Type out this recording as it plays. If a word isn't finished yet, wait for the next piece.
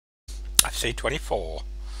FC24.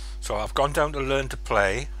 So I've gone down to learn to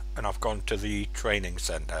play and I've gone to the training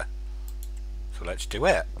center. So let's do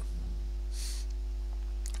it.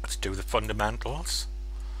 Let's do the fundamentals.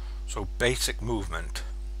 So basic movement.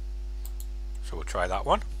 So we'll try that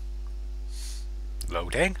one.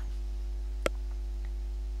 Loading.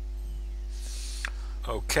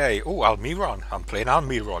 Okay, oh, Almiron. I'm playing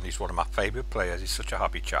Almiron. He's one of my favourite players. He's such a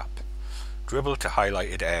happy chap. Dribble to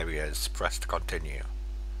highlighted areas. Press to continue.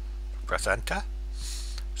 Press enter.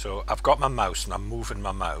 So I've got my mouse and I'm moving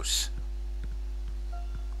my mouse.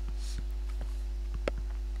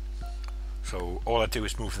 So all I do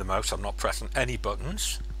is move the mouse. I'm not pressing any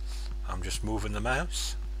buttons. I'm just moving the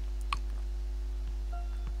mouse.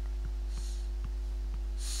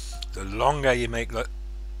 The longer you make the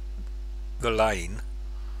line,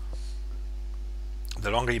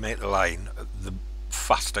 the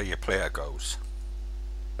faster your player goes.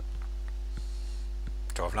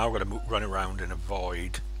 So I've now got to run around and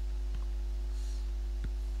avoid.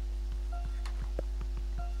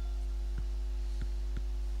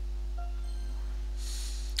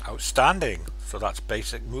 Outstanding. So that's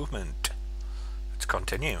basic movement. Let's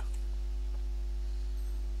continue.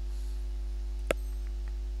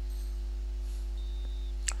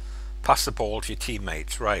 Pass the ball to your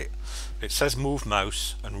teammates. Right. It says move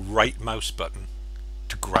mouse and right mouse button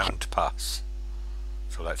to ground pass.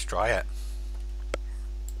 So let's try it.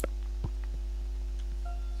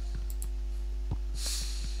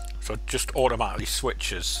 So it just automatically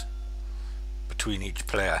switches between each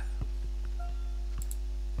player.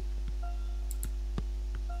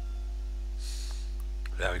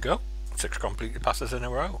 There we go. 6 completed passes in a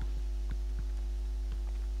row.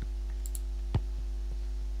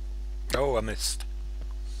 Oh, I missed.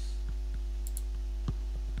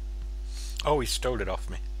 Oh, he stole it off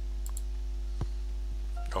me.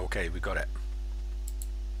 Okay, we got it.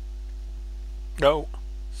 No.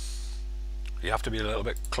 You have to be a little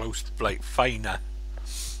bit close, like finer.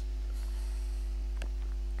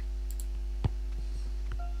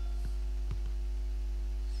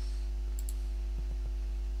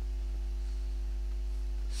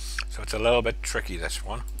 So it's a little bit tricky, this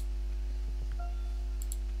one.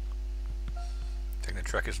 I think the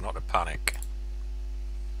trick is not to panic.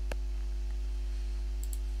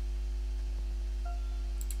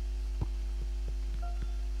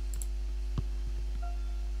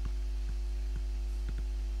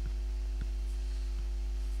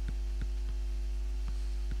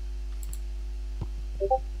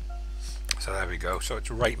 So there we go. So it's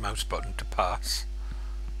right mouse button to pass.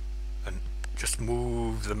 And just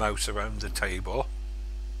move the mouse around the table.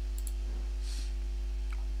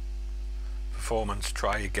 Performance,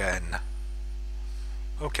 try again.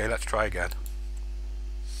 Okay, let's try again.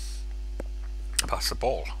 Pass the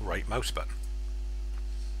ball, right mouse button.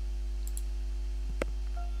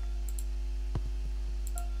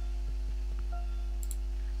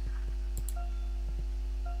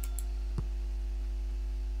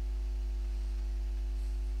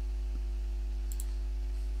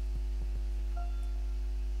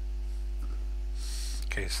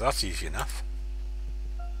 Okay, so that's easy enough.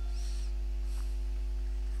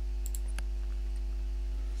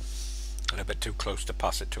 A little bit too close to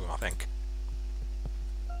pass it to him, I think.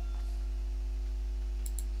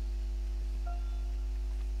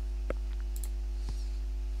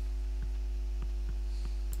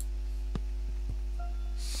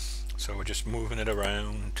 So we're just moving it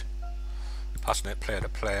around, passing it player to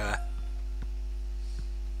player.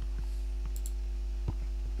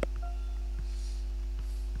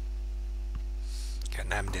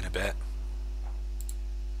 Getting hemmed in a bit.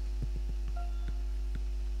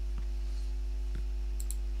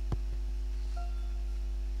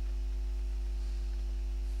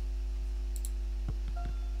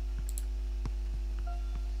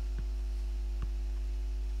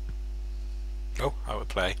 Oh, out of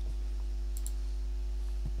play.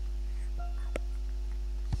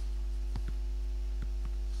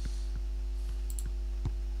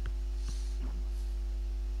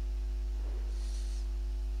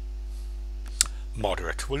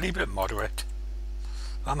 Moderate. We'll leave it at moderate.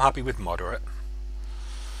 I'm happy with moderate.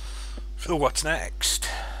 So what's next?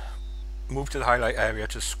 Move to the highlight area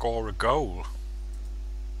to score a goal,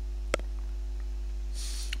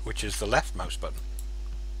 which is the left mouse button.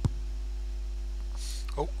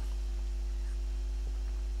 Oh.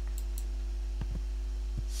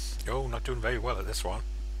 Oh, not doing very well at this one.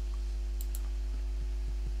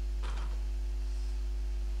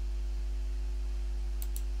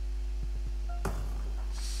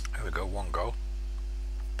 There we go, one goal.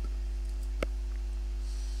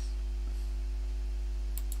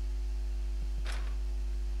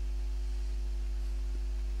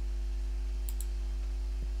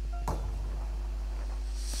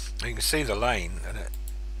 You can see the line, and it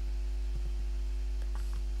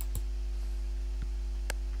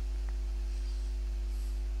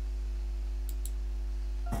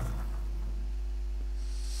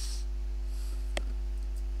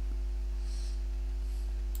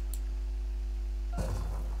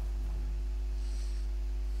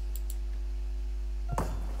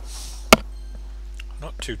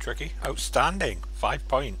not too tricky. Outstanding. 5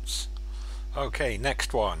 points. Okay,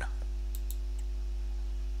 next one.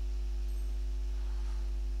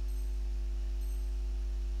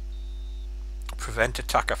 Prevent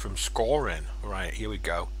attacker from scoring. Right, here we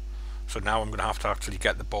go. So now I'm going to have to actually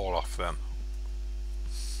get the ball off them.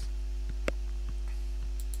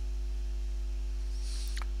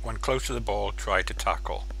 When close to the ball, try to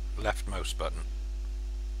tackle. Left mouse button.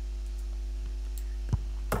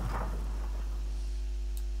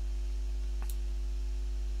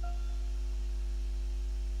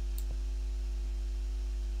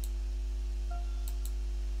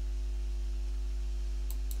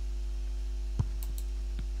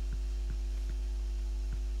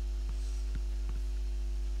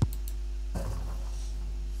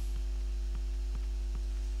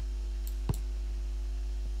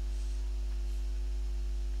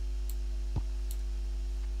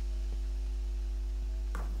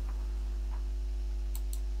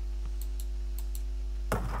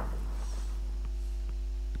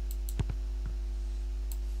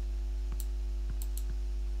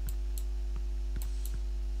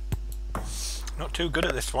 Not too good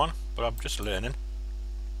at this one, but I'm just learning.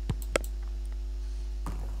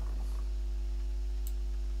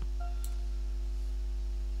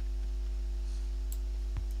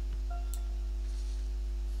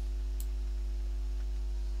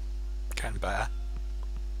 Getting better.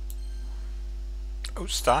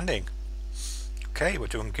 Outstanding. Okay, we're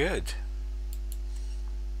doing good.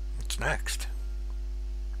 What's next?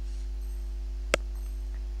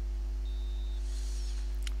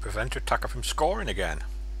 Prevent attacker from scoring again.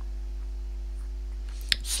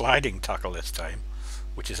 Sliding tackle this time,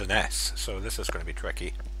 which is an S, so this is going to be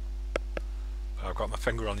tricky. But I've got my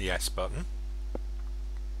finger on the S button.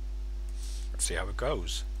 Let's see how it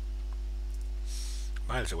goes.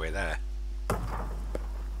 Miles away there.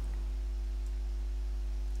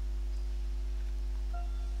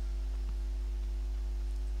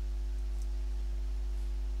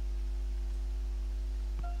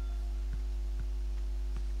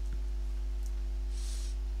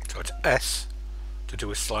 So it's S to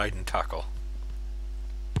do a slide and tackle.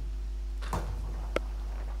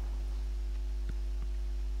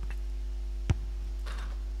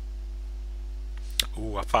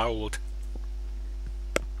 Ooh, I fouled.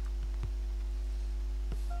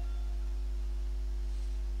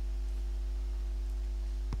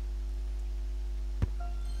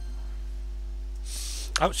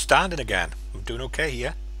 Outstanding again. I'm doing okay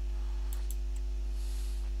here.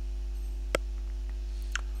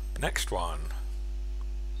 Next one.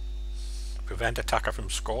 Prevent attacker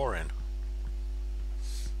from scoring.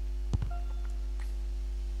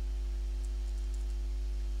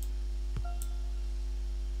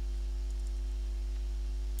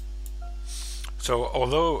 So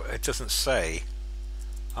although it doesn't say,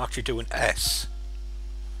 I actually do an S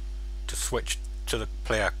to switch to the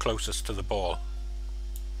player closest to the ball.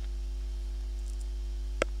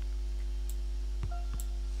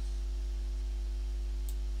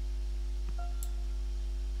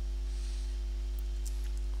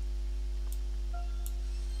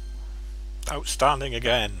 Outstanding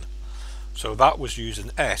again. So that was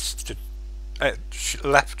using S to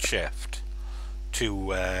left shift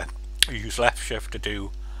to use left shift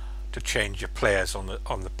to change your players on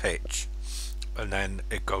the pitch, and then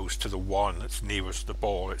it goes to the one that's nearest the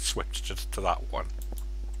ball. It switches to that one.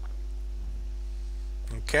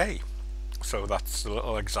 Okay, so that's a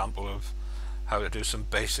little example of how to do some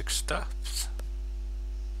basic stuff.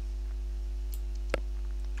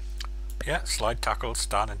 Yeah, slide tackles,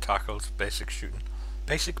 standing tackles, basic shooting,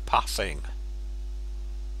 basic passing.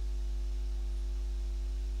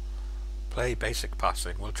 Play basic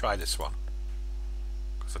passing. We'll try this one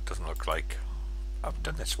because it doesn't look like I've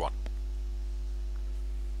done this one.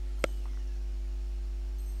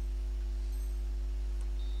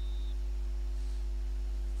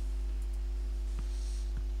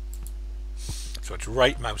 So it's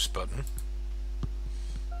right mouse button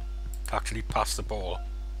to actually pass the ball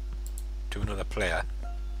to another player.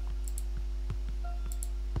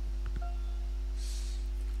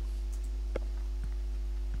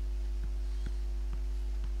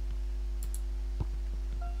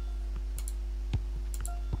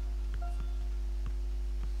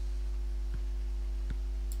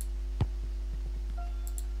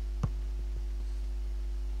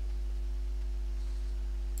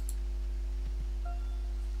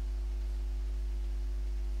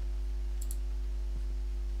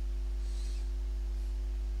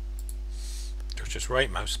 just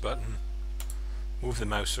right mouse button, move the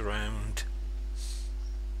mouse around.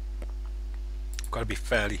 Got to be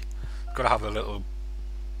fairly, got to have a little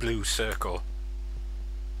blue circle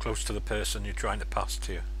close to the person you're trying to pass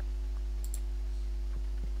to.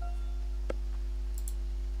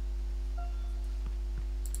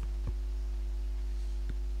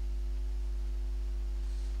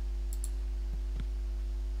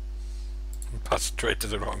 Pass straight to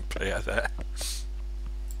the wrong player there.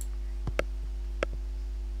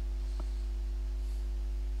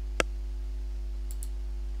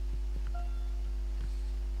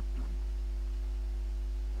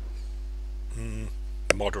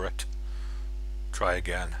 Moderate. Try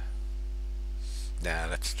again. Nah,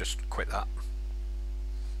 let's just quit that.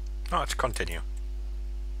 No, let's continue.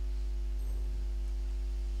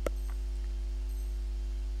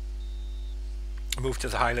 Move to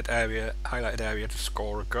the highlighted area to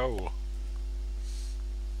score a goal.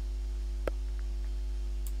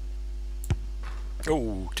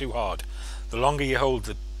 Oh, too hard. The longer you hold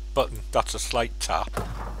the button, that's a slight tap.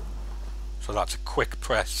 So that's a quick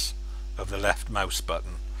press of the left mouse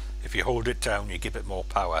button. If you hold it down, you give it more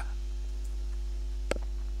power.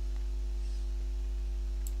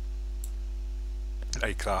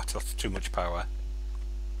 Like that, that's too much power.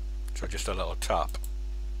 So just a little tap.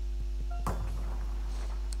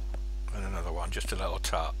 And another one, just a little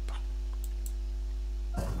tap.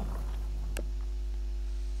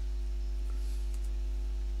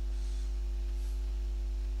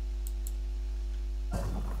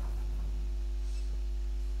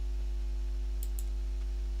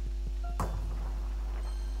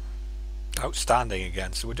 Outstanding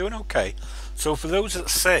again, so we're doing okay. So for those that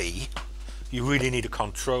say you really need a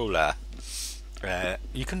controller,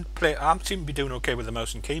 you can play. I seem to be doing okay with the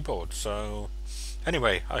mouse and keyboard. So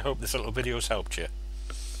anyway, I hope this little video has helped you.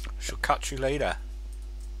 I shall catch you later.